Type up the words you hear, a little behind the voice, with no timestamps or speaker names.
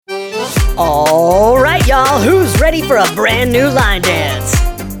All right, y'all, who's ready for a brand new line dance?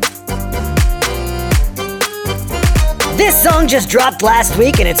 This song just dropped last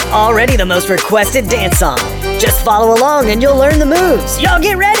week and it's already the most requested dance song. Just follow along and you'll learn the moves. Y'all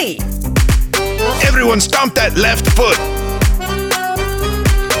get ready! Everyone stomp that left foot.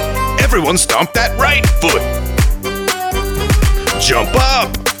 Everyone stomp that right foot. Jump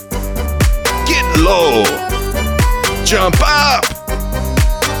up. Get low. Jump up.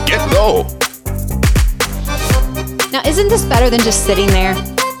 Get low. Now, isn't this better than just sitting there?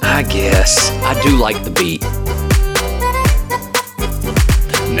 I guess. I do like the beat.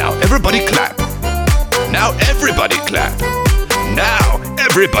 Now everybody clap. Now everybody clap. Now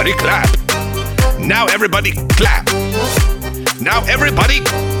everybody clap. Now everybody clap. Now everybody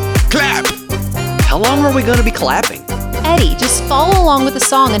clap. How long are we going to be clapping? Eddie, just follow along with the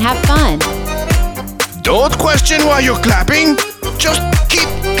song and have fun. Don't question why you're clapping. Just keep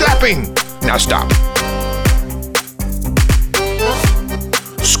clapping. Now stop.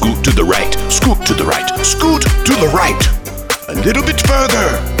 Scoot to the right. Scoot to the right. Scoot to the right. A little bit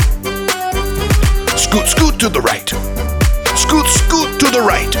further. Scoot, scoot to the right. Scoot, scoot to the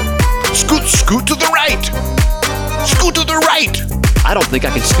right. Scoot, scoot to the right. Scoot to the right. I don't think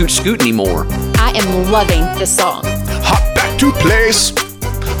I can scoot anymore. I am loving this song. Hop back to place.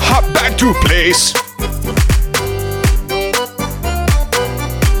 Hop back to place.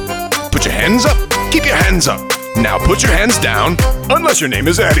 Put your hands up. Keep your hands up. Now put your hands down, unless your name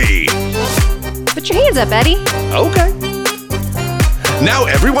is Eddie. Put your hands up, Eddie. Okay. Now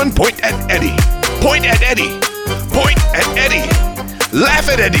everyone point at Eddie. Point at Eddie. Point at Eddie. Laugh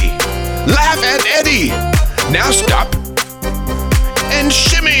at Eddie. Laugh at Eddie. Now stop. And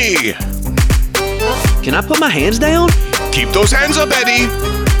shimmy. Can I put my hands down? Keep those hands up, Eddie.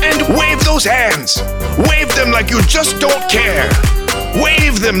 And wave those hands. Wave them like you just don't care.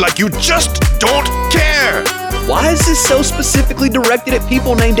 Wave them like you just don't care. Why is this so specifically directed at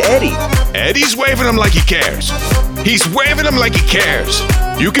people named Eddie? Eddie's waving them like he cares. He's waving them like he cares.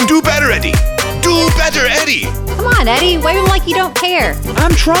 You can do better, Eddie. Do better, Eddie. Come on, Eddie. Wave him like you don't care.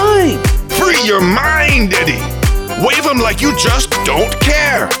 I'm trying. Free your mind, Eddie. Wave them like you just don't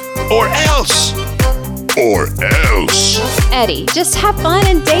care. Or else. Or else. Eddie, just have fun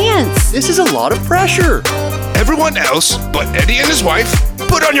and dance. This is a lot of pressure. Everyone else but Eddie and his wife,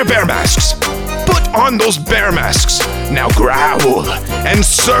 put on your bear masks. Put on those bear masks. Now growl and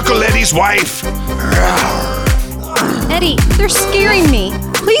circle Eddie's wife. Eddie, they're scaring me.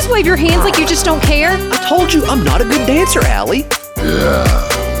 Please wave your hands like you just don't care. I told you I'm not a good dancer, Allie.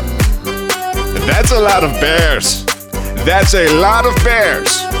 That's a lot of bears. That's a lot of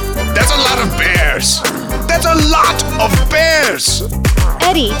bears. That's a lot of bears. That's a lot of bears.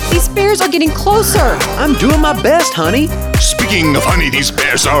 Eddie, these bears are getting closer. I'm doing my best, honey. Speaking of honey, these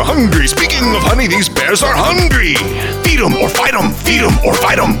bears are hungry. Speaking of honey, these bears are hungry. Feed them or fight them. Feed them or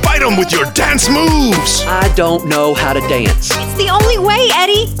fight them. Fight them with your dance moves. I don't know how to dance. It's the only way,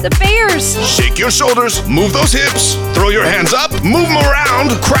 Eddie. The bears. Shake your shoulders. Move those hips. Throw your hands up. Move them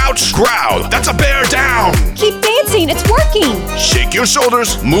around. Crouch. Growl. That's a bear down. Keep dancing. It's working. Shake your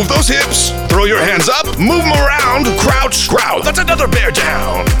shoulders. Move those hips. Throw your hands up. Move them around. Crouch. Growl. That's another bear down.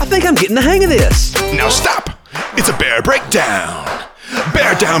 I think I'm getting the hang of this. Now stop. It's a bear breakdown.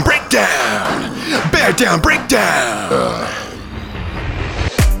 Bear down, breakdown. Bear down, breakdown.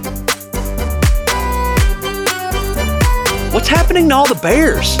 What's happening to all the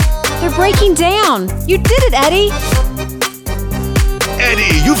bears? They're breaking down. You did it, Eddie.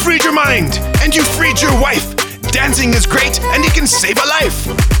 Eddie, you freed your mind and you freed your wife. Dancing is great and it can save a life.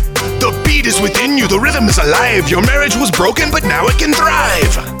 The beat is within you, the rhythm is alive. Your marriage was broken, but now it can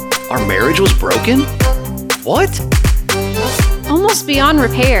thrive. Our marriage was broken? What? Almost beyond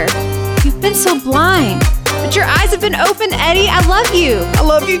repair. You've been so blind. But your eyes have been opened, Eddie. I love you. I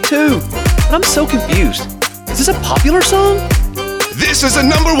love you too. But I'm so confused. Is this a popular song? This is a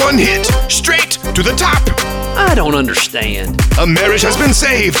 #1 hit, straight to the top. I don't understand. A marriage has been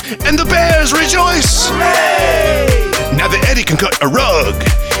saved, and the bears rejoice. Hooray! Now that Eddie can cut a rug,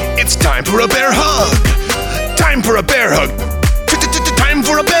 it's time for a bear hug. Time for a bear hug. Time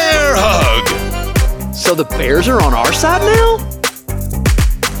for a bear hug. So the bears are on our side now?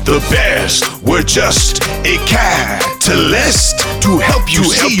 The bears were just a catalyst to help you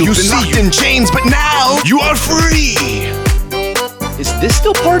see. You've been locked in chains, but now you are free. Is this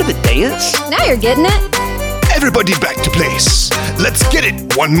still part of the dance? Now you're getting it. Everybody back to place. Let's get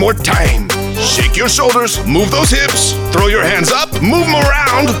it one more time. Shake your shoulders, move those hips, throw your hands up, move them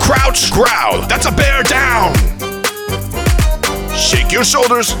around, crouch, growl. That's a bear down. Shake your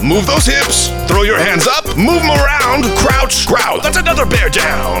shoulders, move those hips, throw your hands up, move them around, crouch, growl. That's another bear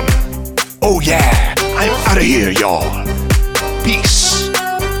down. Oh yeah, I'm out of here, y'all. Peace.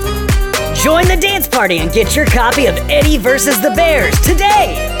 Join the dance party and get your copy of Eddie vs. the Bears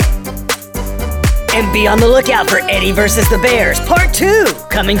today. And be on the lookout for Eddie vs. the Bears Part 2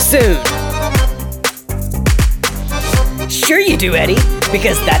 coming soon. Sure you do, Eddie,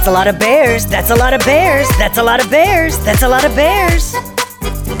 because that's a lot of bears, that's a lot of bears, that's a lot of bears, that's a lot of bears.